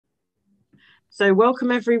So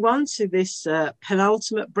welcome everyone to this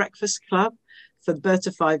penultimate breakfast club for Birth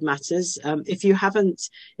to Five Matters. If you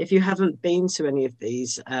haven't been to any of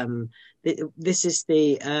these, this is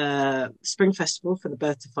the Spring Festival for the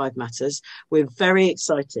Birth to Five Matters. We're very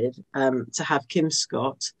excited to have Kym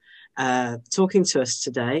Scott talking to us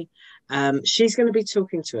today. She's going to be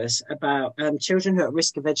talking to us about children who are at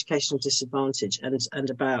risk of educational disadvantage and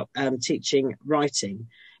about teaching writing.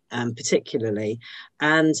 Particularly,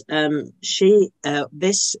 and she's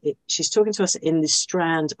talking to us in the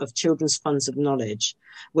strand of Children's Funds of Knowledge,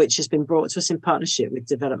 which has been brought to us in partnership with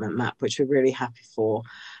Development Map, which we're really happy for.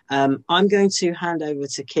 I'm going to hand over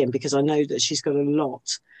to Kym because I know that she's got a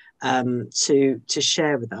lot to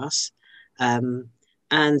share with us. And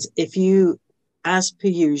if you, as per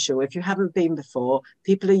usual, if you haven't been before,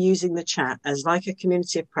 people are using the chat as like a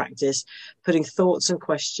community of practice, putting thoughts and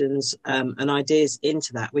questions and ideas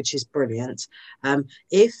into that, which is brilliant.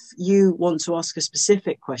 If you want to ask a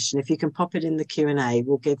specific question, if you can pop it in the Q&A,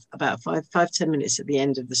 we'll give about 5-10 minutes at the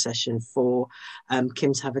end of the session for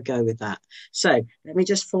Kym to have a go with that. So let me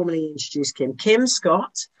just formally introduce Kym. Kym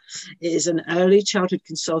Scott is an early childhood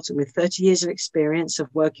consultant with 30 years of experience of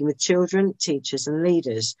working with children, teachers and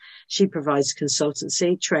leaders. She provides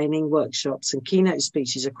consultancy, training, workshops and keynote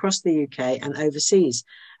speeches across the UK and overseas,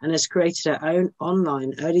 and has created her own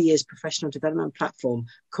online early years professional development platform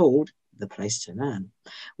called The Place to Learn,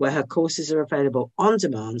 where her courses are available on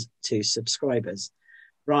demand to subscribers.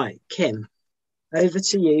 Right, Kym, over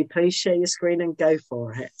to you. Please share your screen and go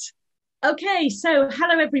for it. Okay, so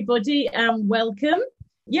hello everybody and welcome.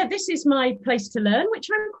 Yeah, this is my Place to Learn, which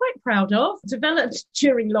I'm quite proud of. Developed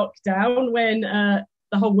during lockdown when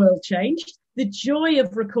the whole world changed. The joy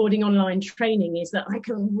of recording online training is that I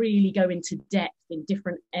can really go into depth in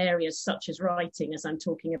different areas, such as writing, as I'm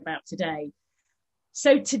talking about today.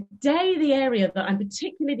 So today, the area that I'm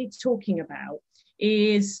particularly talking about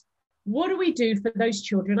is what do we do for those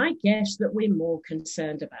children, I guess, that we're more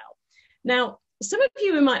concerned about. Now, some of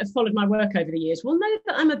you who might have followed my work over the years will know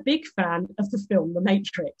that I'm a big fan of the film The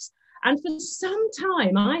Matrix. And for some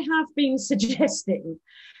time, I have been suggesting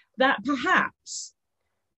that perhaps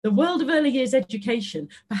the world of early years education,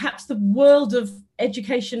 perhaps the world of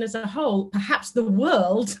education as a whole, perhaps the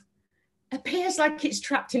world appears like it's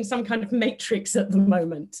trapped in some kind of matrix at the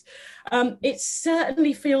moment. It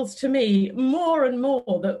certainly feels to me more and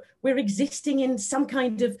more that we're existing in some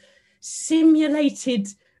kind of simulated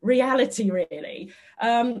reality, really,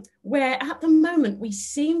 where at the moment we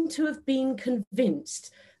seem to have been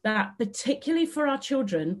convinced that particularly for our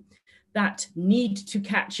children that need to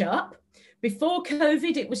catch up. Before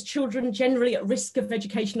COVID, it was children generally at risk of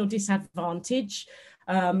educational disadvantage,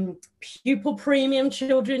 pupil premium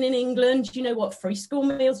children in England, you know what, free school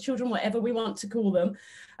meals children, whatever we want to call them.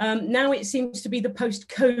 Now it seems to be the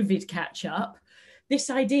post-COVID catch up. This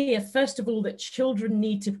idea, first of all, that children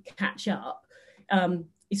need to catch up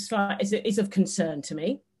is of concern to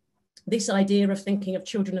me. This idea of thinking of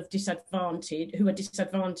children of disadvantage who are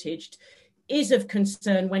disadvantaged is of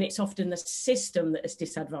concern when it's often the system that is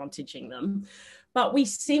disadvantaging them. But we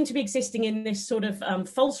seem to be existing in this sort of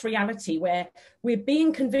false reality where we're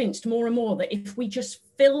being convinced more and more that if we just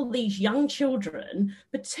fill these young children,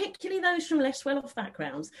 particularly those from less well-off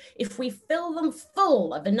backgrounds, if we fill them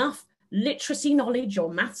full of enough literacy knowledge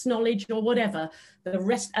or maths knowledge or whatever, the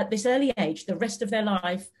rest at this early age, the rest of their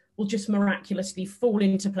life will just miraculously fall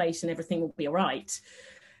into place and everything will be all right.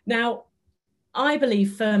 Now, I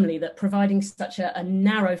believe firmly that providing such a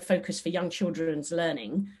narrow focus for young children's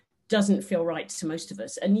learning doesn't feel right to most of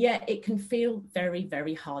us, and yet it can feel very,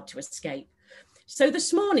 very hard to escape. So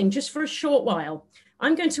this morning, just for a short while,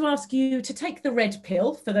 I'm going to ask you to take the red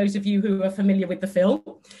pill, for those of you who are familiar with the film,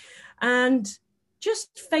 and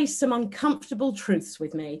just face some uncomfortable truths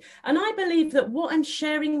with me. And I believe that what I'm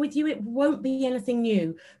sharing with you, it won't be anything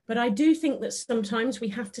new, but I do think that sometimes we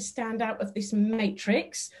have to stand out of this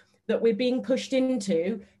matrix that we're being pushed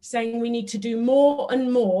into, saying we need to do more and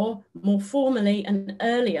more formally and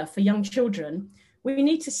earlier for young children. We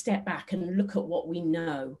need to step back and look at what we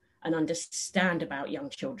know and understand about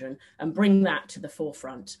young children and bring that to the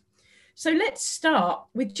forefront. So let's start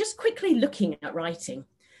with just quickly looking at writing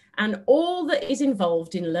and all that is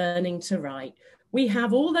involved in learning to write. We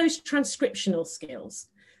have all those transcriptional skills,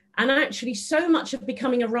 and actually so much of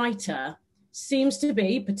becoming a writer seems to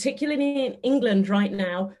be, particularly in England right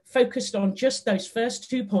now, focused on just those first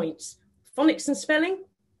 2 points, phonics and spelling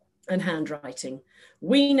and handwriting.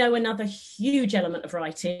 We know another huge element of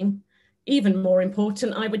writing, even more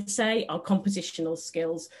important, I would say, are compositional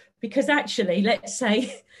skills, because actually, let's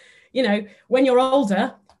say, you know, when you're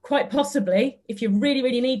older, Quite possibly, if you really,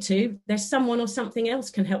 really need to, there's someone or something else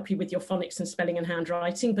can help you with your phonics and spelling and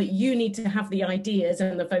handwriting, but you need to have the ideas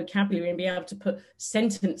and the vocabulary and be able to put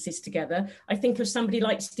sentences together. I think of somebody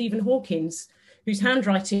like Stephen Hawkins, whose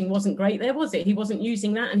handwriting wasn't great there, was it? He wasn't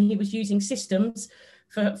using that, and he was using systems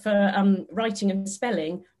for writing and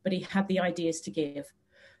spelling, but he had the ideas to give.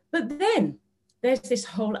 But then there's this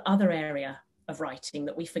whole other area of writing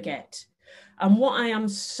that we forget. And what I am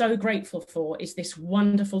so grateful for is this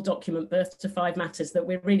wonderful document, Birth to Five Matters, that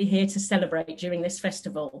we're really here to celebrate during this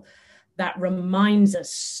festival, that reminds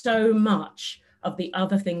us so much of the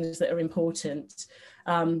other things that are important.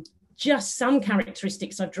 Just some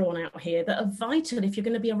characteristics I've drawn out here that are vital if you're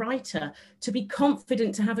going to be a writer: to be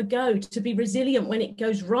confident, to have a go, to be resilient when it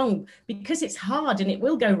goes wrong, because it's hard and it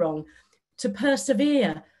will go wrong, to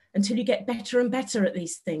persevere until you get better and better at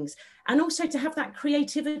these things, and also to have that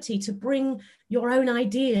creativity to bring your own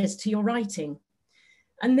ideas to your writing.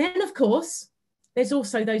 And then, of course, there's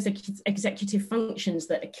also those executive functions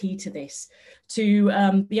that are key to this,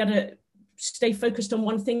 to be able to stay focused on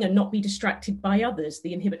one thing and not be distracted by others,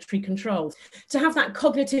 the inhibitory controls, to have that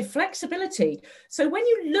cognitive flexibility. So when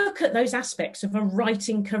you look at those aspects of a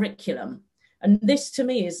writing curriculum, and this to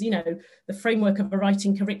me is, the framework of a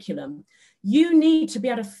writing curriculum, you need to be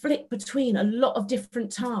able to flick between a lot of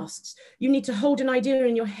different tasks. You need to hold an idea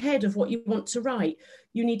in your head of what you want to write.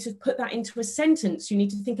 You need to put that into a sentence. You need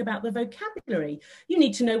to think about the vocabulary. You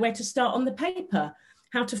need to know where to start on the paper,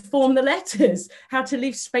 how to form the letters, how to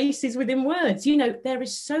leave spaces within words. There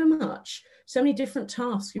is so many different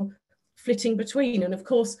tasks you're flitting between. And of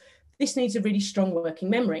course, this needs a really strong working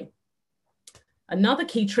memory. Another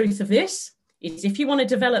key truth of this is, if you want to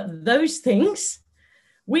develop those things,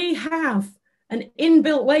 we have an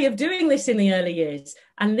inbuilt way of doing this in the early years,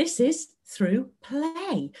 and this is through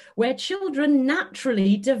play, where children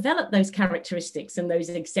naturally develop those characteristics and those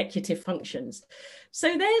executive functions.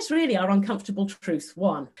 So there's really our uncomfortable truth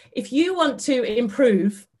one. If you want to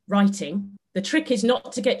improve writing, the trick is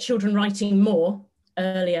not to get children writing more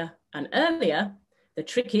earlier and earlier. The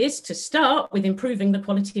trick is to start with improving the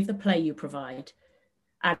quality of the play you provide.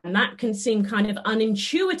 And that can seem kind of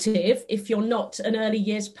unintuitive if you're not an early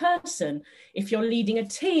years person. If you're leading a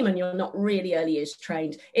team and you're not really early years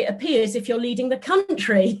trained, it appears if you're leading the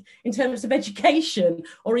country in terms of education,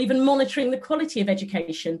 or even monitoring the quality of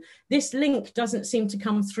education, this link doesn't seem to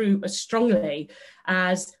come through as strongly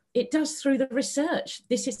as it does through the research.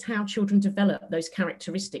 This is how children develop those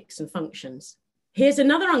characteristics and functions. Here's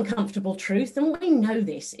another uncomfortable truth, and we know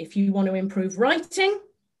this: if you want to improve writing,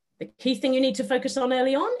 the key thing you need to focus on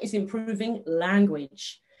early on is improving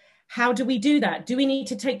language. How do we do that? Do we need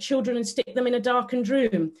to take children and stick them in a darkened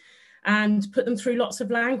room and put them through lots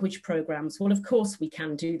of language programs? Well, of course we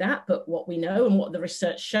can do that, but what we know and what the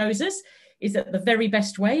research shows us is that the very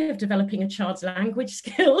best way of developing a child's language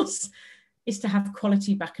skills is to have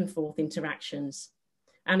quality back and forth interactions.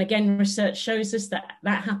 And again, research shows us that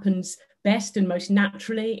that happens best and most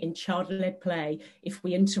naturally in child-led play if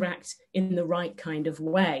we interact in the right kind of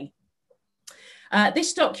way.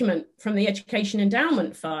 This document from the Education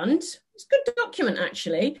Endowment Fund, it's a good document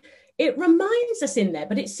actually. It reminds us in there,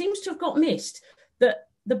 but it seems to have got missed, that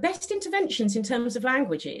the best interventions in terms of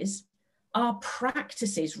languages are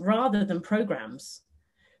practices rather than programs.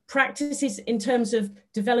 Practices in terms of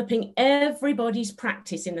developing everybody's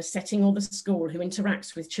practice in the setting or the school who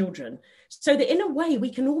interacts with children, so that in a way we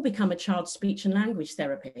can all become a child speech and language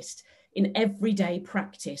therapist in everyday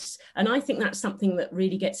practice. And I think that's something that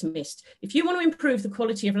really gets missed. If you want to improve the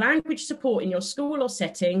quality of language support in your school or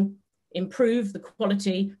setting, improve the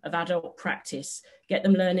quality of adult practice. Get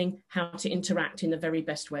them learning how to interact in the very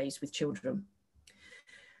best ways with children.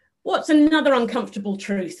 What's another uncomfortable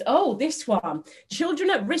truth? Oh, this one.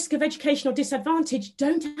 Children at risk of educational disadvantage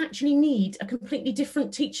don't actually need a completely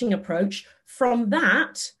different teaching approach from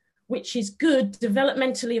that, which is good,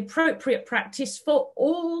 developmentally appropriate practice for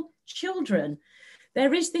all children.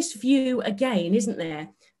 There is this view again, isn't there,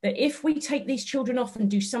 that if we take these children off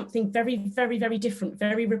and do something very, very, very different,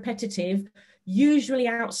 very repetitive, usually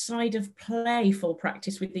outside of playful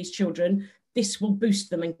practice with these children, this will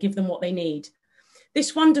boost them and give them what they need.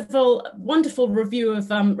 This wonderful review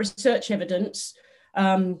of research evidence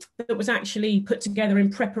that was actually put together in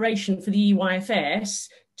preparation for the EYFS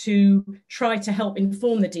to try to help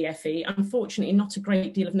inform the DFE. Unfortunately, not a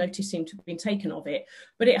great deal of notice seemed to have been taken of it,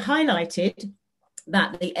 but it highlighted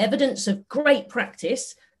that the evidence of great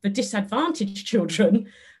practice for disadvantaged children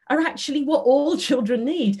are actually what all children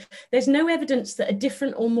need. There's no evidence that a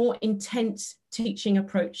different or more intense teaching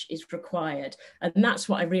approach is required. And that's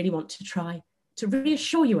what I really want to try to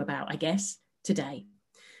reassure you about, I guess, today.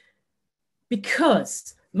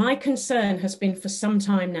 Because My concern has been for some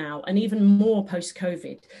time now, and even more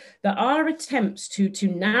post-COVID, that our attempts to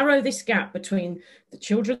narrow this gap between the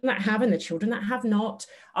children that have and the children that have not,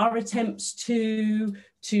 our attempts to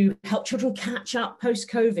help children catch up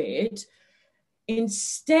post-COVID,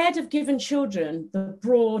 instead of giving children the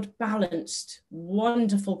broad, balanced,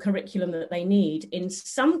 wonderful curriculum that they need, in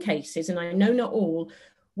some cases, and I know not all,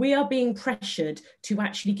 we are being pressured to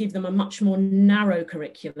actually give them a much more narrow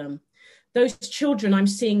curriculum. Those children I'm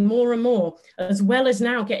seeing more and more, as well as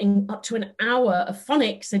now getting up to an hour of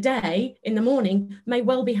phonics a day in the morning, may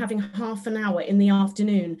well be having half an hour in the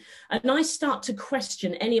afternoon. And I start to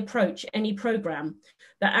question any approach, any program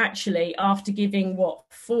that actually, after giving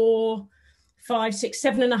 4, 5, 6,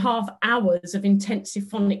 7.5 hours of intensive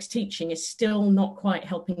phonics teaching, is still not quite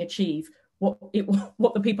helping achieve what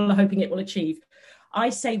the people are hoping it will achieve. I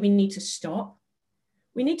say we need to stop.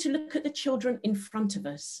 We need to look at the children in front of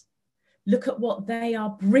us. Look at what they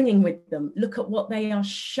are bringing with them. Look at what they are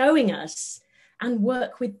showing us and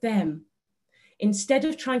work with them instead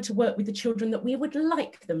of trying to work with the children that we would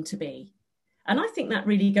like them to be. And I think that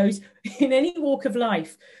really goes in any walk of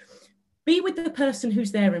life. Be with the person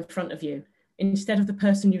who's there in front of you instead of the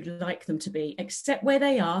person you'd like them to be. Accept where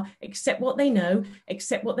they are, accept what they know,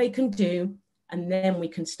 accept what they can do, and then we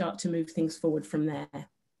can start to move things forward from there.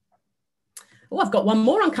 Oh, I've got one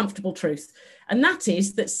more uncomfortable truth, and that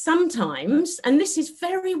is that sometimes, and this is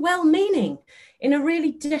very well-meaning, in a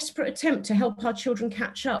really desperate attempt to help our children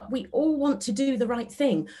catch up, we all want to do the right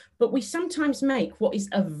thing, but we sometimes make what is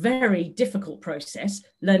a very difficult process,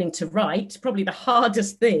 learning to write, probably the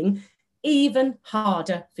hardest thing, even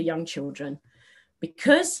harder for young children,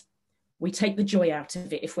 because we take the joy out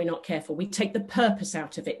of it if we're not careful. We take the purpose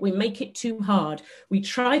out of it. We make it too hard. We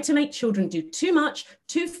try to make children do too much,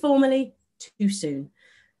 too formally, too soon.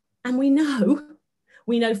 And we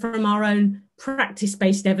know from our own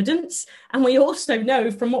practice-based evidence, and we also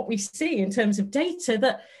know from what we see in terms of data,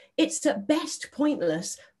 that it's at best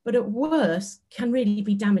pointless, but at worst can really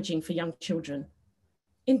be damaging for young children.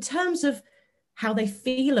 In terms of how they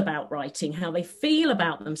feel about writing, how they feel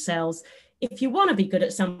about themselves, if you want to be good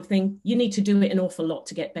at something, you need to do it an awful lot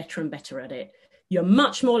to get better and better at it. You're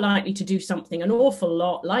much more likely to do something an awful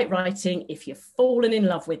lot like writing if you've fallen in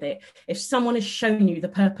love with it, if someone has shown you the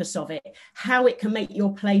purpose of it, how it can make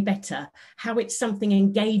your play better, how it's something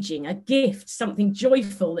engaging, a gift, something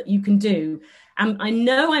joyful that you can do. And I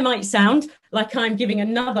know I might sound like I'm giving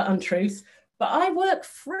another untruth, but I work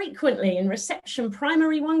frequently in reception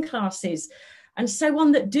primary 1 classes and so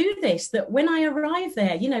on that do this, that when I arrive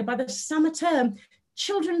there, by the summer term,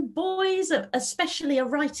 children, boys especially, are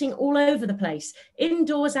writing all over the place,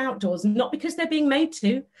 indoors, outdoors, not because they're being made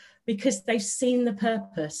to, because they've seen the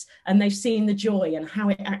purpose and they've seen the joy and how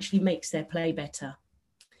it actually makes their play better.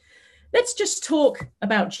 Let's just talk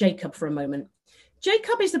about Jacob for a moment.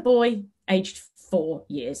 Jacob is a boy aged 4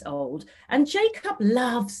 years old, and Jacob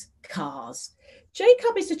loves cars.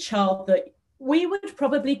 Jacob is a child that we would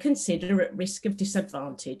probably consider at risk of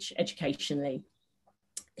disadvantage educationally.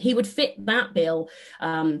 He would fit that bill.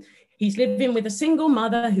 He's living with a single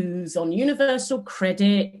mother who's on universal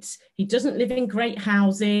credit. He doesn't live in great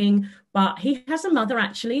housing, but he has a mother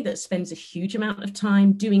actually that spends a huge amount of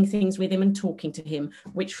time doing things with him and talking to him,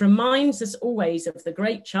 which reminds us always of the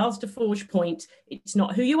great Charles de Forge point. It's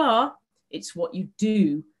not who you are, it's what you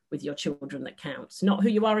do with your children that counts. Not who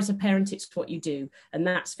you are as a parent, it's what you do. And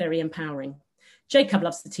that's very empowering. Jacob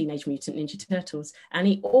loves the Teenage Mutant Ninja Turtles, and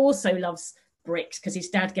he also loves bricks because his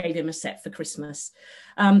dad gave him a set for Christmas.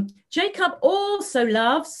 Jacob also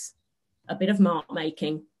loves a bit of mark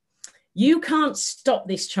making. You can't stop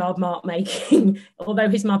this child mark making, although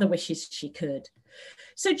his mother wishes she could.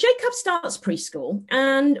 So Jacob starts preschool,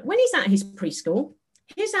 and when he's at his preschool,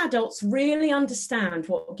 his adults really understand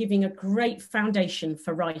what giving a great foundation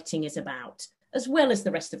for writing is about, as well as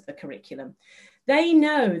the rest of the curriculum. They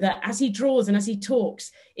know that as he draws and as he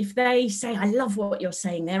talks, if they say, I love what you're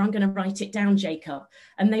saying there, I'm going to write it down, Jacob,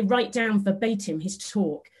 and they write down verbatim his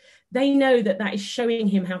talk, they know that that is showing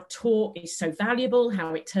him how talk is so valuable,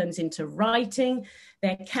 how it turns into writing.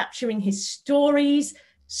 They're capturing his stories,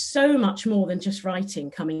 so much more than just writing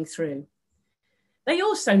coming through. They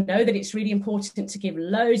also know that it's really important to give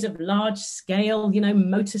loads of large scale,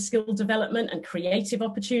 motor skill development and creative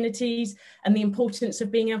opportunities, and the importance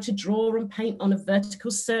of being able to draw and paint on a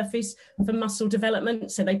vertical surface for muscle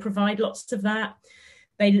development. So they provide lots of that.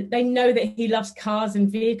 They know that he loves cars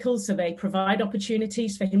and vehicles, so they provide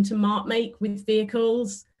opportunities for him to mark make with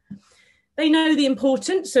vehicles. They know the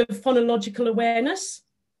importance of phonological awareness.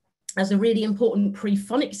 as a really important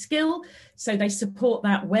pre-phonic skill. So they support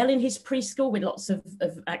that well in his preschool with lots of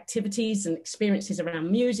activities and experiences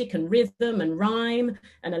around music and rhythm and rhyme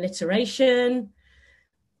and alliteration.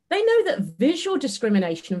 They know that visual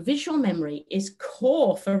discrimination, visual memory is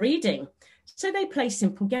core for reading. So they play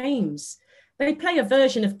simple games. They play a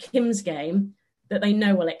version of Kym's game that they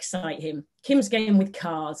know will excite him. Kym's game with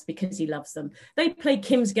cars because he loves them. They play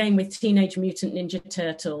Kym's game with Teenage Mutant Ninja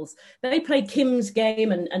Turtles. They play Kym's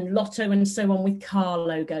game and Lotto and so on with car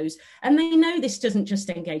logos. And they know this doesn't just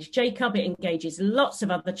engage Jacob, it engages lots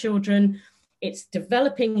of other children. It's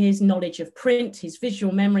developing his knowledge of print, his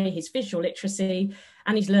visual memory, his visual literacy,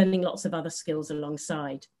 and he's learning lots of other skills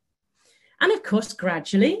alongside. And of course,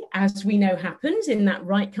 gradually, as we know happens in that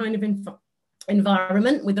right kind of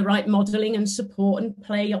environment with the right modelling and support and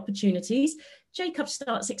play opportunities, Jacob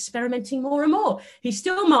starts experimenting more and more. He's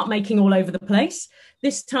still mark making all over the place.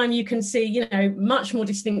 This time you can see, you know, much more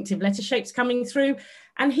distinctive letter shapes coming through,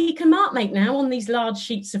 and he can mark make now on these large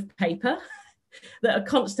sheets of paper that are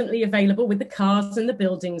constantly available with the cars and the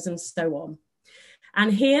buildings and so on.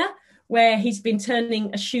 And here, where he's been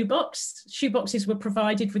turning a shoebox, shoeboxes were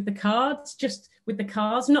provided with the cards, just with the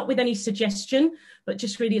cars, not with any suggestion, but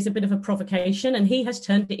just really as a bit of a provocation. And he has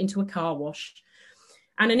turned it into a car wash.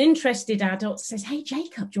 And an interested adult says, "Hey,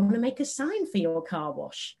 Jacob, do you want to make a sign for your car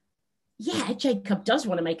wash?" Yeah, Jacob does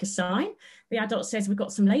want to make a sign. The adult says, "We've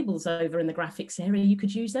got some labels over in the graphics area. You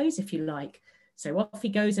could use those if you like." So off he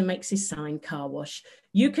goes and makes his sign, car wash.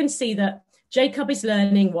 You can see that Jacob is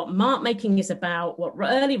learning what mark making is about, what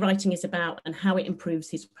early writing is about, and how it improves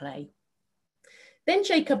his play. Then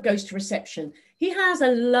Jacob goes to reception. He has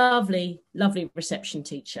a lovely, lovely reception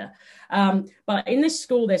teacher. But in this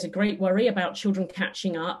school, there's a great worry about children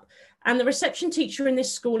catching up. And the reception teacher in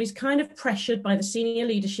this school is kind of pressured by the senior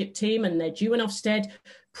leadership team, and they're due in Ofsted,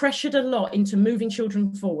 pressured a lot into moving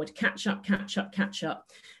children forward, catch up, catch up, catch up.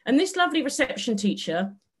 And this lovely reception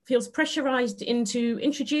teacher feels pressurized into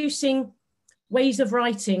introducing ways of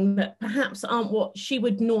writing that perhaps aren't what she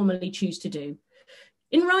would normally choose to do.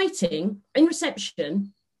 In writing, in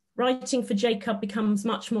reception, writing for Jacob becomes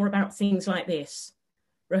much more about things like this: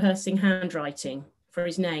 rehearsing handwriting for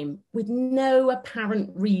his name with no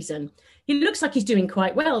apparent reason. He looks like he's doing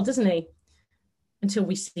quite well, doesn't he? Until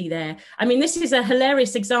we see there. I mean, this is a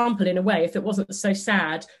hilarious example in a way, if it wasn't so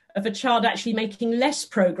sad, of a child actually making less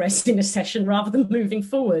progress in a session rather than moving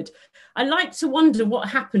forward. I like to wonder what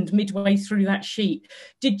happened midway through that sheet.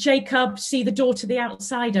 Did Jacob see the door to the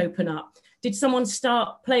outside open up? Did someone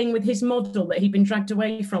start playing with his model that he'd been dragged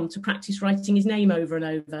away from to practice writing his name over and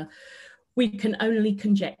over? We can only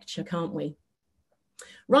conjecture, can't we?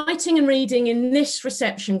 Writing and reading in this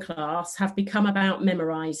reception class have become about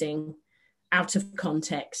memorising out of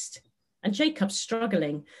context. And Jacob's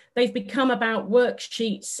struggling. They've become about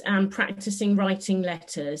worksheets and practicing writing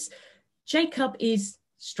letters. Jacob is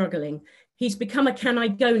struggling. He's become a "can I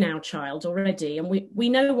go now" child already. And we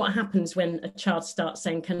know what happens when a child starts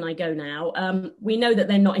saying, "can I go now?" We know that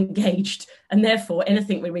they're not engaged, and therefore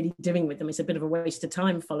anything we're really doing with them is a bit of a waste of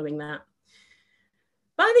time following that.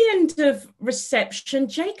 By the end of reception,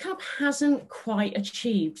 Jacob hasn't quite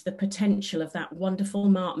achieved the potential of that wonderful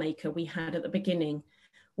mark maker we had at the beginning.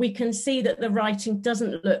 We can see that the writing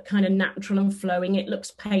doesn't look kind of natural and flowing. It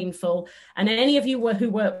looks painful. And any of you who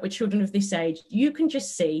work with children of this age, you can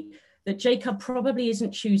just see that Jacob probably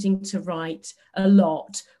isn't choosing to write a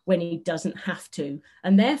lot when he doesn't have to.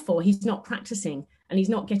 And therefore, he's not practicing and he's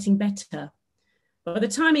not getting better. But by the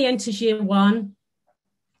time he enters year one,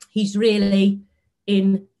 he's really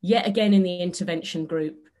yet again in the intervention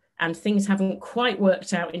group, and things haven't quite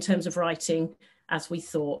worked out in terms of writing as we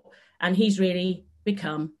thought. And he's really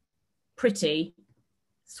become pretty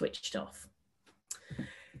switched off.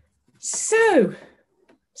 So,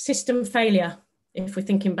 system failure, if we're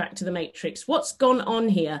thinking back to the matrix, what's gone on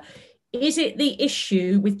here? Is it the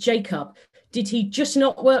issue with Jacob? Did he just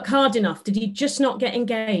not work hard enough? Did he just not get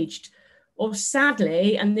engaged? Or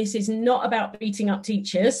sadly, and this is not about beating up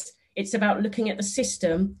teachers, it's about looking at the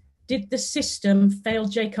system. Did the system fail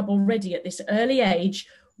Jacob already at this early age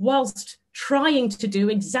whilst trying to do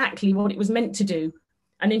exactly what it was meant to do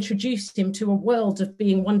and introduced him to a world of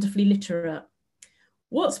being wonderfully literate?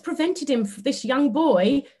 What's prevented him, this young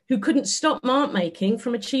boy who couldn't stop mark making,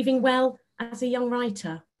 from achieving well as a young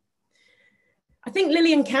writer? I think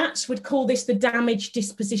Lillian Katz would call this the damaged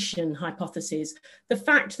disposition hypothesis. The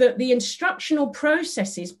fact that the instructional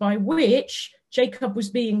processes by which Jacob was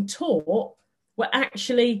being taught were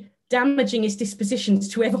actually damaging his dispositions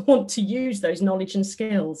to ever want to use those knowledge and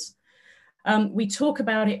skills. We talk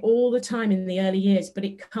about it all the time in the early years, but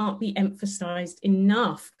it can't be emphasized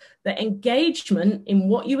enough that engagement in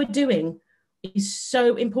what you are doing is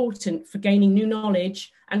so important for gaining new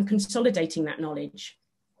knowledge and consolidating that knowledge.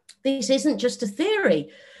 This isn't just a theory.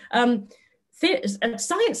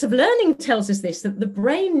 Science of learning tells us this, that the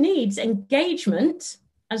brain needs engagement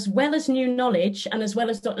as well as new knowledge, and as well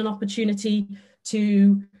as an opportunity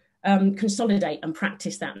to consolidate and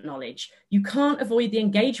practice that knowledge. You can't avoid the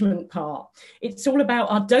engagement part. It's all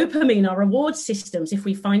about our dopamine, our reward systems. If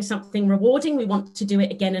we find something rewarding, we want to do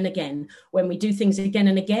it again and again. When we do things again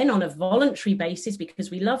and again on a voluntary basis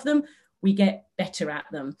because we love them, we get better at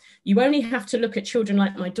them. You only have to look at children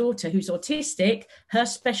like my daughter, who's autistic. Her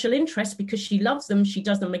special interest, because she loves them, she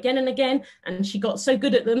does them again and again, and she got so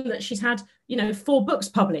good at them that she's had, 4 books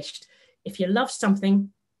published. If you love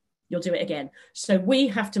something, you'll do it again. So we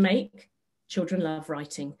have to make children love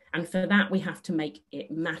writing, and for that we have to make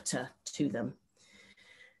it matter to them.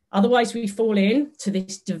 Otherwise we fall into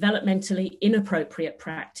this developmentally inappropriate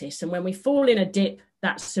practice, and when we fall in a dip,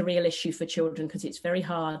 that's a real issue for children, because it's very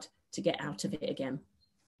hard to get out of it again.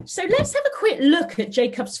 So let's have a quick look at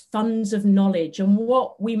Jacob's funds of knowledge and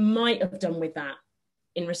what we might have done with that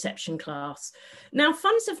in reception class. Now,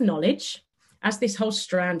 funds of knowledge, as this whole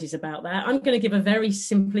strand is about that, I'm going to give a very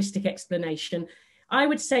simplistic explanation. I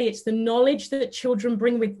would say it's the knowledge that children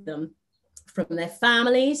bring with them from their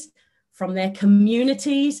families, from their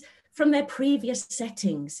communities, from their previous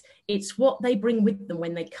settings. It's what they bring with them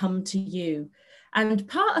when they come to you. And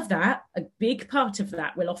part of that, a big part of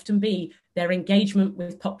that, will often be their engagement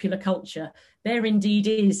with popular culture. There indeed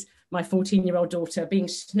is my 14-year-old daughter being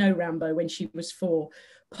Snow Rambo when she was 4.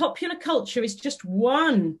 Popular culture is just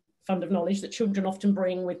one fund of knowledge that children often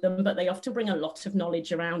bring with them, but they often bring a lot of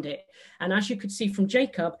knowledge around it. And as you could see from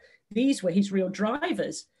Jacob, these were his real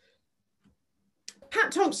drivers.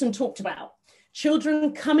 Pat Thompson talked about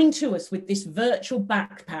children coming to us with this virtual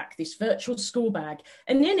backpack, this virtual school bag,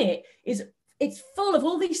 and in it's full of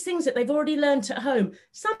all these things that they've already learned at home.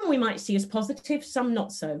 Some we might see as positive, some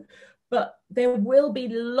not so, but there will be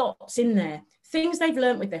lots in there. Things they've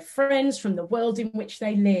learned with their friends from the world in which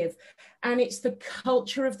they live. And it's the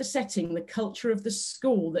culture of the setting, the culture of the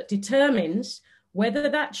school that determines whether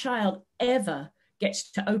that child ever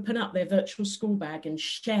gets to open up their virtual school bag and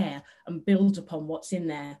share and build upon what's in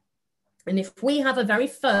there. And if we have a very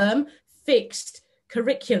firm, fixed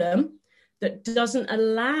curriculum that doesn't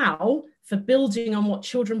allow for building on what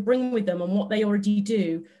children bring with them and what they already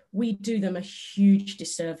do, we do them a huge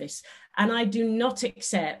disservice. And I do not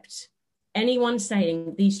accept anyone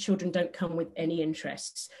saying these children don't come with any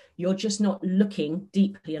interests. You're just not looking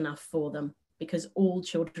deeply enough for them, because all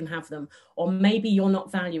children have them, or maybe you're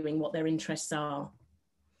not valuing what their interests are.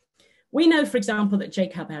 We know, for example, that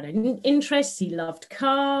Jacob had interests. He loved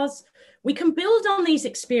cars. We can build on these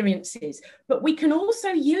experiences, but we can also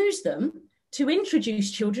use them to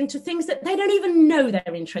introduce children to things that they don't even know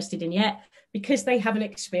they're interested in yet, because they haven't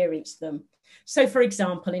experienced them. So, for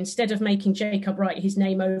example, instead of making Jacob write his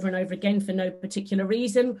name over and over again for no particular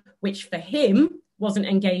reason, which for him wasn't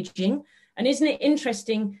engaging, and isn't it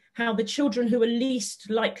interesting how the children who are least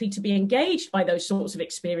likely to be engaged by those sorts of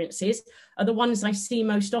experiences are the ones I see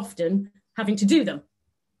most often having to do them?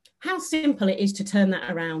 How simple it is to turn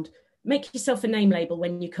that around. Make yourself a name label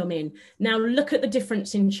when you come in. Now look at the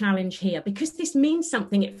difference in challenge here, because this means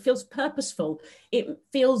something. It feels purposeful. It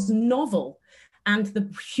feels novel. And the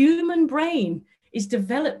human brain is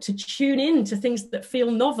developed to tune in to things that feel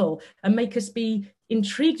novel and make us be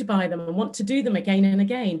intrigued by them and want to do them again and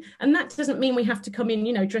again. And that doesn't mean we have to come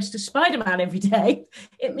in, dressed as Spider-Man every day.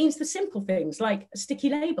 It means the simple things like a sticky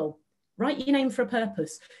label. Write your name for a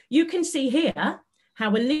purpose. You can see here how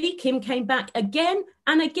Ali Kym came back again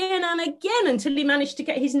and again and again until he managed to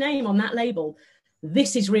get his name on that label.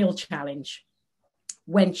 This is real challenge.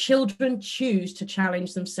 When children choose to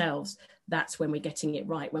challenge themselves, that's when we're getting it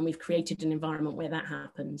right, when we've created an environment where that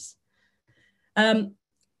happens.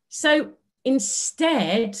 So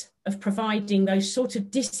instead of providing those sort of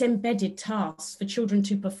disembedded tasks for children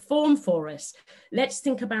to perform for us, let's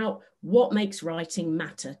think about what makes writing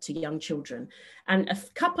matter to young children. And a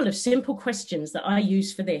couple of simple questions that I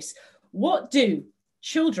use for this. What do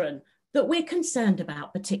children that we're concerned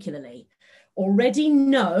about particularly already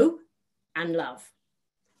know and love?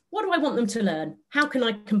 What do I want them to learn? How can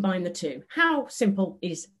I combine the two? How simple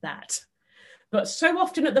is that? But so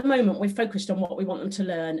often at the moment, we're focused on what we want them to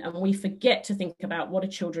learn, and we forget to think about what our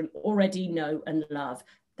children already know and love.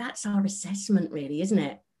 That's our assessment, really, isn't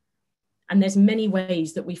it? And there's many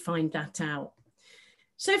ways that we find that out.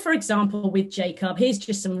 So, for example, with Jacob, here's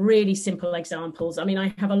just some really simple examples. I mean,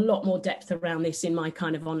 I have a lot more depth around this in my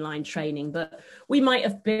kind of online training, but we might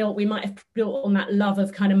have built on that love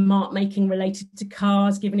of kind of mark making related to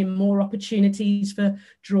cars, giving him more opportunities for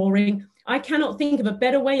drawing. I cannot think of a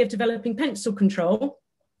better way of developing pencil control,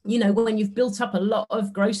 you know, when you've built up a lot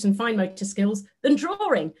of gross and fine motor skills, than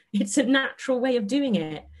drawing. It's a natural way of doing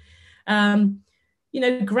it. You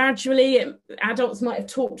know, gradually adults might have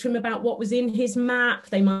talked to him about what was in his map.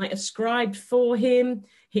 They might have scribed for him.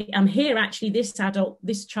 Here, actually, this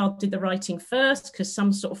child did the writing first because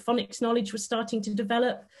some sort of phonics knowledge was starting to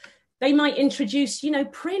develop. They might introduce, you know,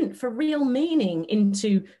 print for real meaning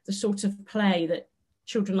into the sort of play that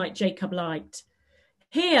children like Jacob liked.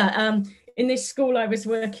 Here, in this school I was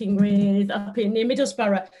working with up near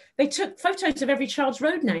Middlesbrough, they took photos of every child's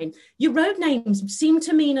road name. Your road names seem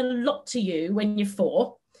to mean a lot to you when you're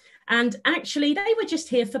 4. And actually, they were just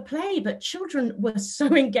here for play, but children were so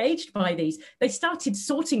engaged by these. They started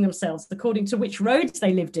sorting themselves according to which roads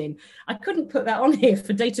they lived in. I couldn't put that on here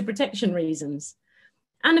for data protection reasons.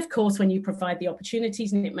 And of course, when you provide the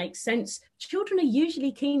opportunities and it makes sense, children are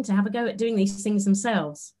usually keen to have a go at doing these things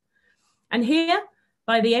themselves. And here,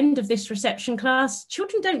 by the end of this reception class,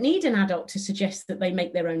 children don't need an adult to suggest that they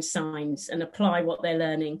make their own signs and apply what they're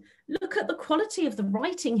learning. Look at the quality of the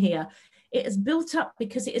writing here. It has built up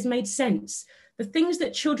because it has made sense. The things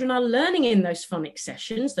that children are learning in those phonics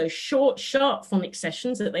sessions, those short, sharp phonics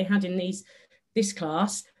sessions that they had in this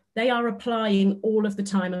class, they are applying all of the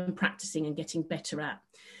time and practicing and getting better at.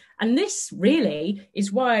 And this really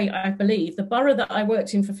is why I believe the borough that I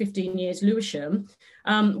worked in for 15 years, Lewisham,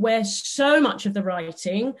 where so much of the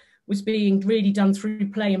writing was being really done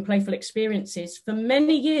through play and playful experiences, for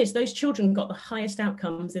many years, those children got the highest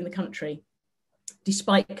outcomes in the country,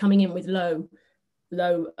 despite coming in with low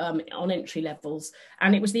on entry levels.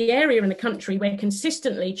 And it was the area in the country where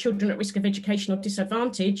consistently children at risk of educational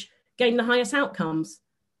disadvantage gained the highest outcomes.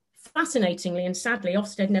 Fascinatingly and sadly,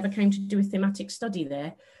 Ofsted never came to do a thematic study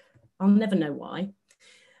there. I'll never know why.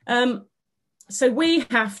 So we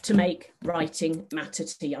have to make writing matter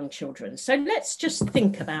to young children. So let's just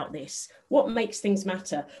think about this. What makes things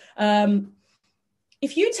matter?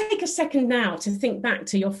 If you take a second now to think back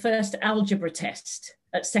to your first algebra test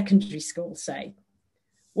at secondary school, say,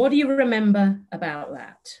 what do you remember about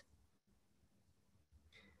that?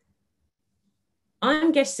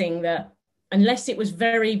 I'm guessing that unless it was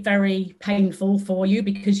very, very painful for you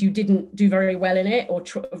because you didn't do very well in it, or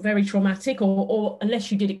very traumatic, or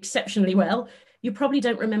unless you did exceptionally well, you probably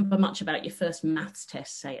don't remember much about your first maths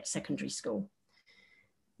test, say, at secondary school.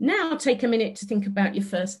 Now take a minute to think about your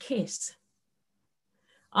first kiss.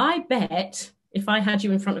 I bet, if I had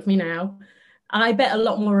you in front of me now, I bet a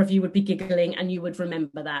lot more of you would be giggling and you would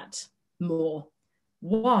remember that more.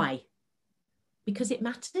 Why? Because it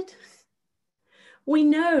mattered. We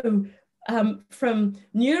know from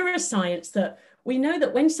neuroscience that we know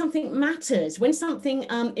that when something matters, when something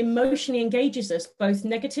emotionally engages us, both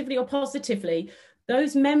negatively or positively,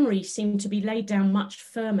 those memories seem to be laid down much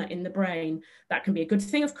firmer in the brain. That can be a good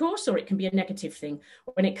thing, of course, or it can be a negative thing.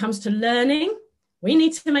 When it comes to learning, we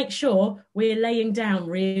need to make sure we're laying down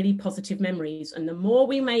really positive memories. And the more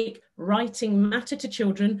we make writing matter to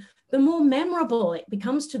children, the more memorable it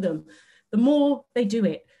becomes to them, the more they do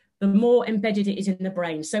it, the more embedded it is in the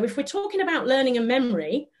brain. So if we're talking about learning and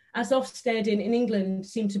memory, as Ofsted in England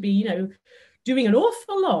seem to be, doing an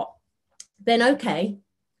awful lot, then okay,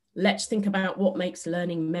 let's think about what makes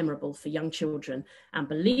learning memorable for young children. And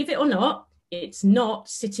believe it or not, it's not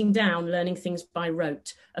sitting down learning things by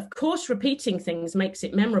rote. Of course, repeating things makes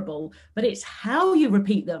it memorable, but it's how you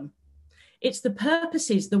repeat them. It's the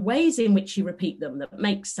purposes, the ways in which you repeat them that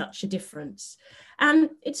makes such a difference.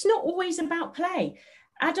 And it's not always about play.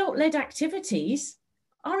 Adult-led activities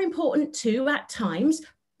are important too at times,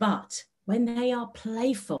 but when they are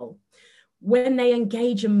playful, when they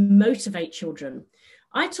engage and motivate children.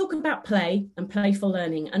 I talk about play and playful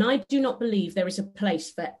learning, and I do not believe there is a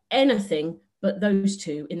place for anything but those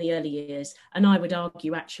two in the early years. And I would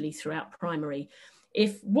argue actually throughout primary.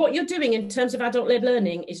 If what you're doing in terms of adult-led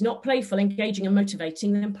learning is not playful, engaging and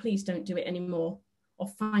motivating, then please don't do it anymore, or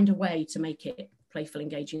find a way to make it playful,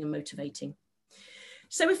 engaging and motivating.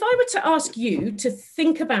 So if I were to ask you to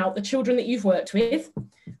think about the children that you've worked with,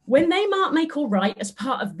 when they mark, make or write as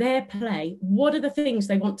part of their play, what are the things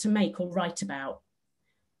they want to make or write about?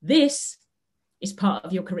 This is part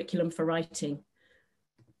of your curriculum for writing.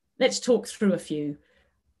 Let's talk through a few.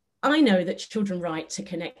 I know that children write to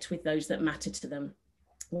connect with those that matter to them,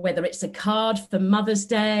 whether it's a card for Mother's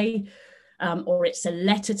Day, or it's a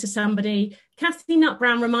letter to somebody. Kathy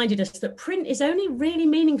Nutt-Brown reminded us that print is only really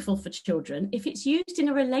meaningful for children if it's used in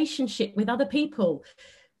a relationship with other people.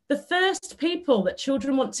 The first people that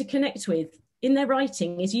children want to connect with in their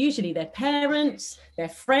writing is usually their parents, their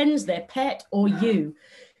friends, their pet, or you.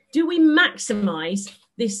 Do we maximise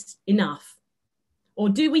this enough? Or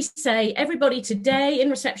do we say, everybody today in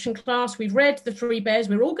reception class, we've read The Three Bears,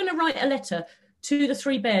 we're all going to write a letter to the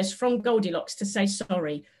three bears from Goldilocks to say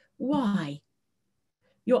sorry. Why?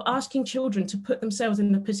 You're asking children to put themselves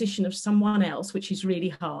in the position of someone else, which is really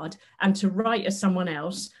hard, and to write as someone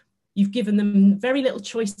else. You've given them very little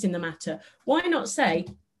choice in the matter. Why not say,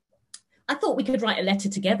 I thought we could write a letter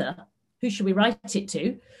together. Who should we write it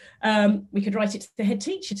to? We could write it to the head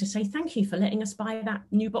teacher to say, thank you for letting us buy that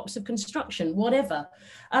new box of construction, whatever.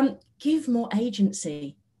 Give more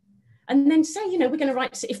agency. And then say, you know, we're going to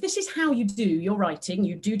write, if this is how you do your writing,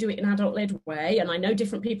 you do it in an adult-led way, and I know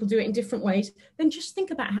different people do it in different ways, then just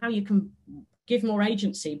think about how you can give more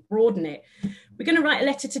agency, broaden it. We're going to write a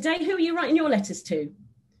letter today. Who are you writing your letters to?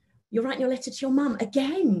 You're writing your letter to your mum.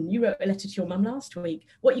 Again, you wrote a letter to your mum last week.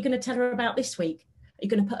 What are you going to tell her about this week? Are you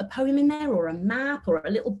going to put a poem in there, or a map, or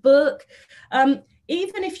a little book?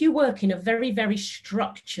 Even if you work in a very, very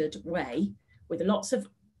structured way with lots of,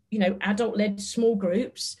 you know, adult-led small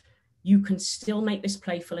groups, you can still make this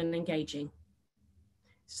playful and engaging.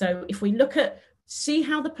 So if we look at, see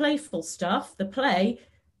how the playful stuff, the play,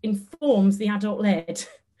 informs the adult-led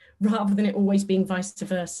rather than it always being vice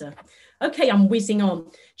versa. Okay, I'm whizzing on.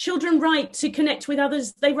 Children write to connect with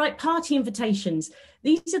others. They write party invitations.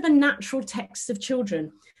 These are the natural texts of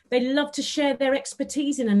children. They love to share their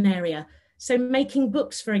expertise in an area. So making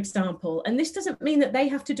books, for example, and this doesn't mean that they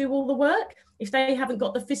have to do all the work. If they haven't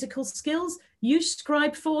got the physical skills, you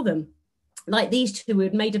scribe for them. Like these two who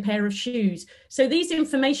had made a pair of shoes. So these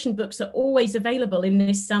information books are always available in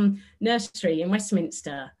this nursery in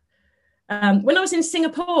Westminster. When I was in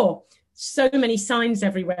Singapore, so many signs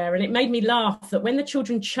everywhere, and it made me laugh that when the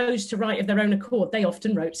children chose to write of their own accord, they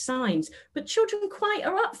often wrote signs. But children quite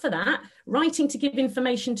are up for that, writing to give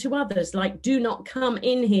information to others, like do not come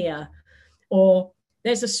in here, or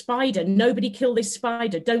there's a spider, nobody kill this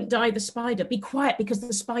spider, don't die the spider, be quiet because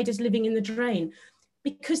the spider's living in the drain.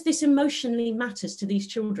 Because this emotionally matters to these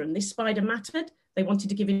children. This spider mattered, they wanted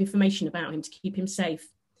to give information about him to keep him safe.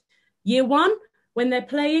 Year one, when they're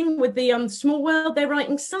playing with the small world, they're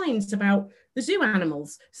writing signs about the zoo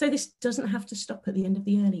animals. So this doesn't have to stop at the end of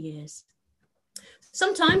the early years.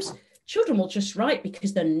 Sometimes children will just write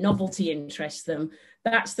because the novelty interests them.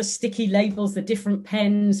 That's the sticky labels, the different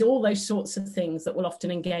pens, all those sorts of things that will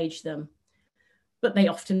often engage them. But they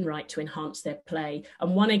often write to enhance their play.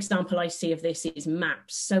 And one example I see of this is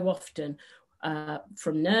maps. So often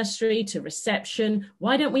from nursery to reception,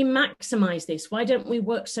 why don't we maximize this? Why don't we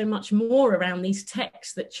work so much more around these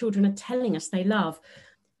texts that children are telling us they love?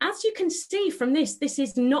 As you can see from this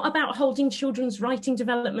is not about holding children's writing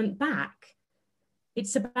development back.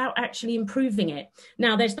 It's about actually improving it.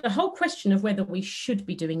 Now, there's the whole question of whether we should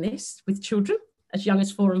be doing this with children as young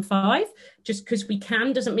as 4 and 5. Just because we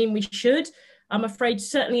can doesn't mean we should. I'm afraid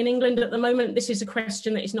certainly in England at the moment, this is a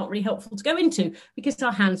question that is not really helpful to go into because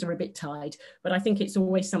our hands are a bit tied. But I think it's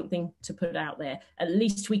always something to put out there. At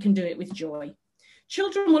least we can do it with joy.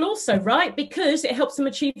 Children will also write because it helps them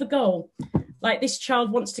achieve a goal. Like this child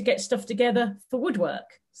wants to get stuff together for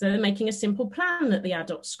woodwork. So they're making a simple plan that the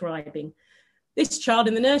adult's scribing. This child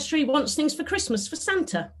in the nursery wants things for Christmas for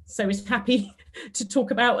Santa. So is happy to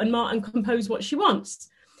talk about and mark and compose what she wants.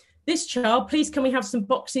 This child, please can we have some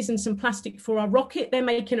boxes and some plastic for our rocket? They're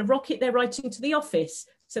making a rocket, they're writing to the office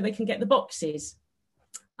so they can get the boxes.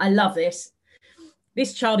 I love this.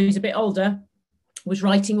 This child who's a bit older was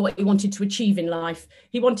writing what he wanted to achieve in life.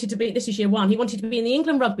 He wanted to be, this is year one, he wanted to be in the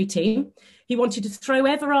England rugby team. He wanted to throw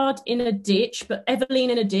Everard in a ditch, but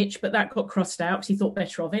Eveline in a ditch, but that got crossed out because he thought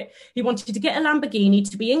better of it. He wanted to get a Lamborghini,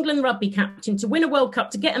 to be England rugby captain, to win a World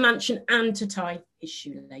Cup, to get a mansion and to tie his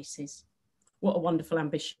shoelaces. What a wonderful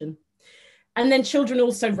ambition. And then children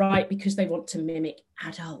also write because they want to mimic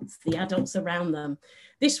adults, the adults around them.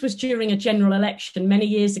 This was during a general election many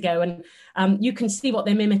years ago, and you can see what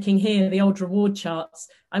they're mimicking here, the old reward charts.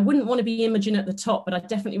 I wouldn't want to be Imogen at the top, but I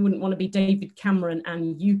definitely wouldn't want to be David Cameron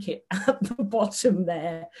and UKIP at the bottom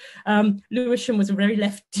there. Lewisham was a very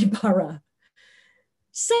lefty borough.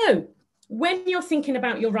 So when you're thinking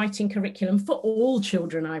about your writing curriculum for all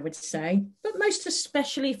children, I would say, but most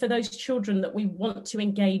especially for those children that we want to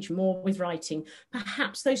engage more with writing,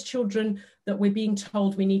 perhaps those children that we're being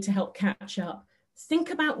told we need to help catch up, think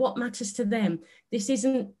about what matters to them. This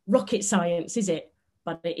isn't rocket science, is it?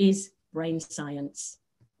 But it is brain science.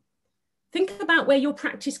 Think about where your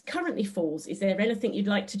practice currently falls. Is there anything you'd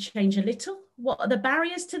like to change a little? What are the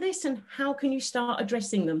barriers to this, and how can you start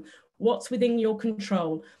addressing them? What's within your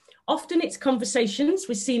control? Often it's conversations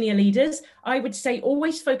with senior leaders. I would say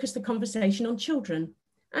always focus the conversation on children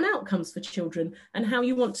and outcomes for children and how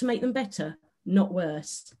you want to make them better, not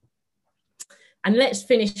worse. And let's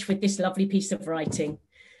finish with this lovely piece of writing.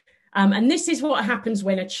 And this is what happens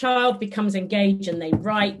when a child becomes engaged and they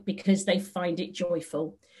write because they find it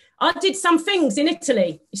joyful. I did some things in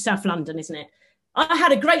Italy, South London, isn't it? I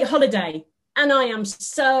had a great holiday and I am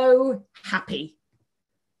so happy.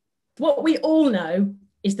 What we all know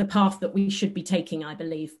is the path that we should be taking, I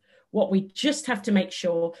believe. What we just have to make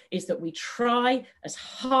sure is that we try as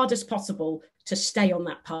hard as possible to stay on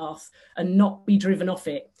that path and not be driven off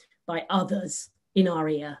it by others in our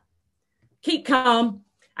ear. Keep calm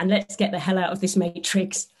and let's get the hell out of this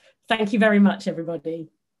matrix. Thank you very much, everybody.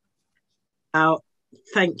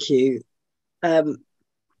 Thank you.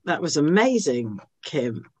 That was amazing,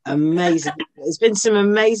 Kym. Amazing. There's been some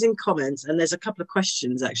amazing comments, and there's a couple of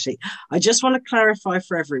questions actually. I just want to clarify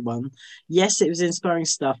for everyone. Yes, it was inspiring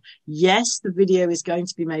stuff. Yes, the video is going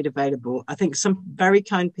to be made available. I think some very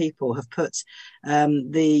kind people have put the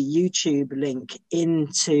YouTube link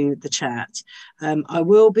into the chat. I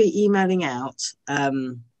will be emailing out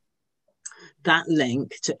that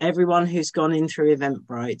link to everyone who's gone in through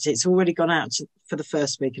Eventbrite. It's already gone out for the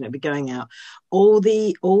first week and it'll be going out. All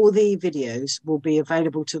the videos will be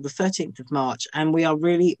available till the 13th of March, and we are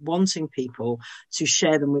really wanting people to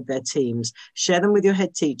share them with their teams, share them with your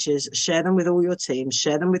head teachers, share them with all your teams,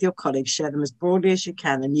 share them with your colleagues, share them as broadly as you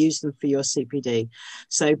can and use them for your CPD.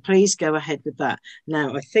 So please go ahead with that.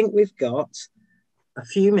 Now, I think we've got a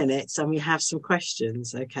few minutes and we have some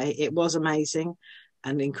questions. Okay, it was amazing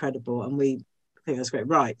and incredible, and I think that's great.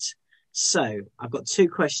 Right, so I've got two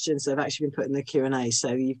questions that have actually been put in the Q&A,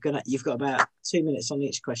 so you've got about 2 minutes on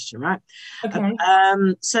each question, right? Okay.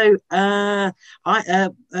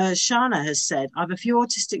 Shana has said, I have a few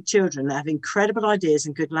autistic children that have incredible ideas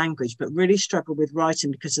and good language but really struggle with writing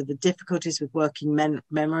because of the difficulties with working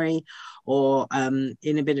memory or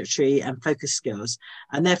inhibitory and focus skills,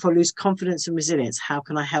 and therefore lose confidence and resilience. How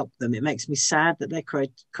can I help them? It makes me sad that their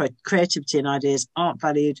creativity and ideas aren't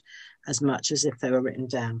valued as much as if they were written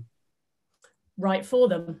down. Write for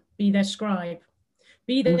them. Be their scribe.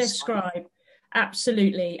 Be their scribe.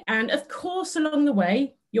 Absolutely. And of course, along the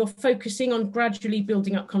way, you're focusing on gradually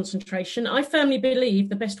building up concentration. I firmly believe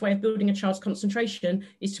the best way of building a child's concentration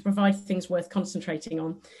is to provide things worth concentrating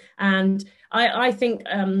on. And I think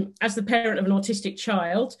as the parent of an autistic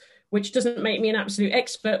child, which doesn't make me an absolute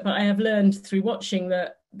expert, but I have learned through watching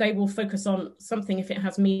that they will focus on something if it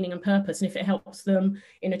has meaning and purpose, and if it helps them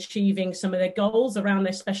in achieving some of their goals around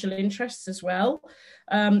their special interests as well.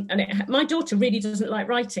 My daughter really doesn't like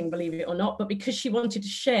writing, believe it or not, but because she wanted to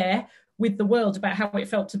share with the world about how it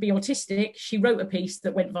felt to be autistic, she wrote a piece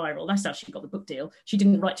that went viral. That's how she got the book deal. She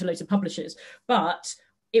didn't write to loads of publishers, but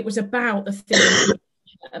it was about the thing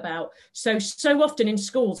about. So often in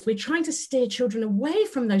schools, we're trying to steer children away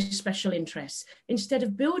from those special interests instead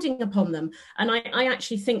of building upon them. And I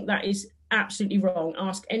actually think that is absolutely wrong.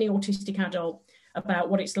 Ask any autistic adult about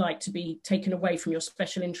what it's like to be taken away from your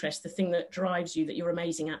special interest, the thing that drives you, that you're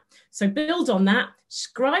amazing at. So build on that,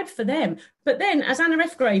 scribe for them. But then, as Anna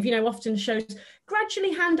F. Grave, often shows,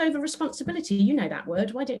 gradually hand over responsibility. You know that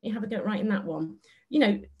word. Why don't you have a go at writing that one?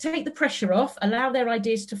 Take the pressure off, allow their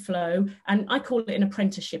ideas to flow. And I call it an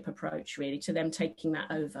apprenticeship approach, really, to them taking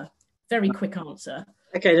that over. Very quick answer.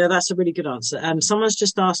 Okay, no, that's a really good answer. Someone's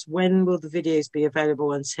just asked, when will the videos be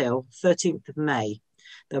available until? 13th of May.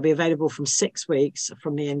 They'll be available from 6 weeks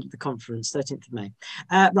from the end of the conference, 13th of May.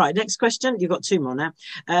 Right, next question. You've got two more now.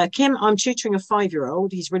 Kym, I'm tutoring a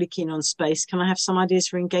 5-year-old. He's really keen on space. Can I have some ideas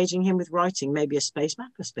for engaging him with writing? Maybe a space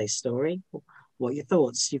map, a space story? What are your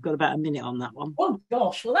thoughts? You've got about a minute on that one. Oh,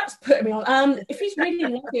 gosh. Well, that's putting me on. If he's really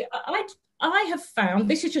lovely, I have found,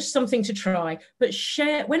 this is just something to try, but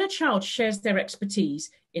when a child shares their expertise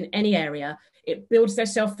in any area, it builds their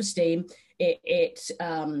self-esteem.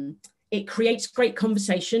 It creates great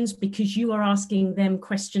conversations because you are asking them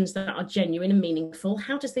questions that are genuine and meaningful.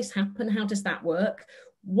 How does this happen? How does that work?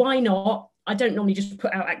 Why not? I don't normally just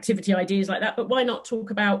put out activity ideas like that, but why not talk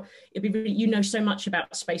about, you know so much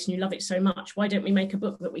about space and you love it so much. Why don't we make a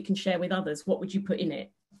book that we can share with others? What would you put in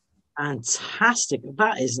it? Fantastic.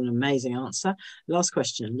 That is an amazing answer. Last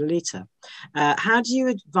question, Lolita. How do you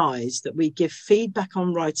advise that we give feedback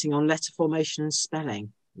on writing on letter formation and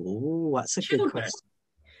spelling? Oh, that's a good question.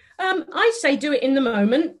 I say do it in the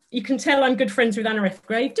moment. You can tell I'm good friends with Anna F.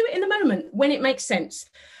 Grave. Do it in the moment when it makes sense.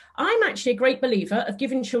 I'm actually a great believer of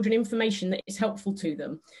giving children information that is helpful to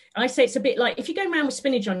them. I say it's a bit like if you're going around with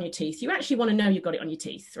spinach on your teeth, you actually want to know you've got it on your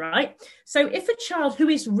teeth, right? So if a child who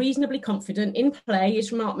is reasonably confident in play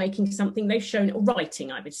is remark making something they've shown, or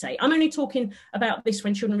writing, I would say. I'm only talking about this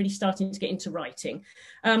when children are really starting to get into writing.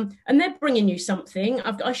 And they're bringing you something.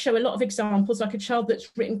 I show a lot of examples, like a child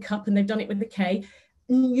that's written cup and they've done it with the K.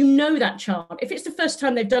 You know that child. If it's the first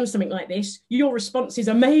time they've done something like this, your response is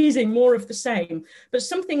amazing, more of the same. But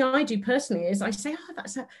something I do personally is I say,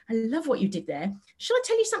 I love what you did there. Shall I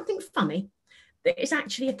tell you something funny? It's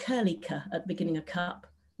actually a curly cur at the beginning of cup,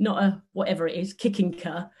 not a whatever it is, kicking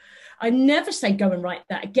cur. I never say go and write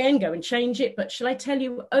that again, go and change it. But shall I tell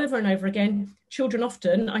you over and over again, children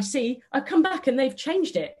often, I come back and they've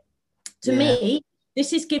changed it. To me,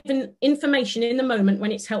 this is given information in the moment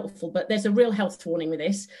when it's helpful, but there's a real health warning with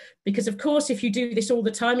this, because of course, if you do this all the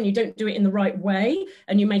time and you don't do it in the right way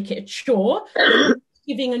and you make it a chore, you're not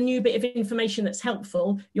giving a new bit of information that's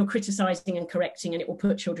helpful, you're criticizing and correcting, and it will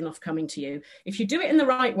put children off coming to you. If you do it in the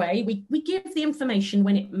right way, we give the information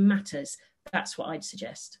when it matters. That's what I'd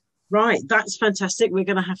suggest. Right, that's fantastic. We're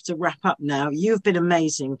going to have to wrap up now. You've been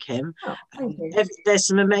amazing, Kym. Oh, thank you. There's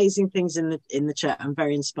some amazing things in the chat and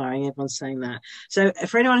very inspiring. Everyone's saying that. So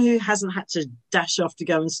for anyone who hasn't had to dash off to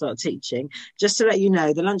go and start teaching, just to let you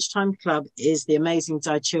know, the Lunchtime Club is the amazing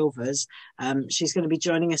Di Chilvers. She's going to be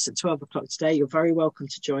joining us at 12 o'clock today. You're very welcome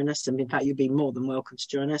to join us. And in fact, you'll be more than welcome to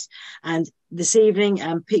join us. And this evening,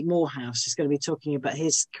 Pete Morehouse is going to be talking about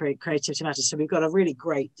his Creativity Matters. So we've got a really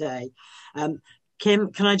great day.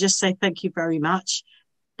 Kym, can I just say thank you very much?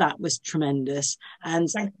 That was tremendous. And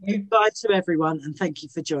goodbye to everyone, and thank you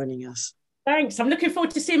for joining us. Thanks. I'm looking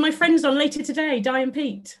forward to seeing my friends on later today, Di and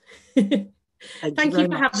Pete. Thank you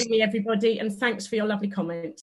for having me, everybody, and thanks for your lovely comments.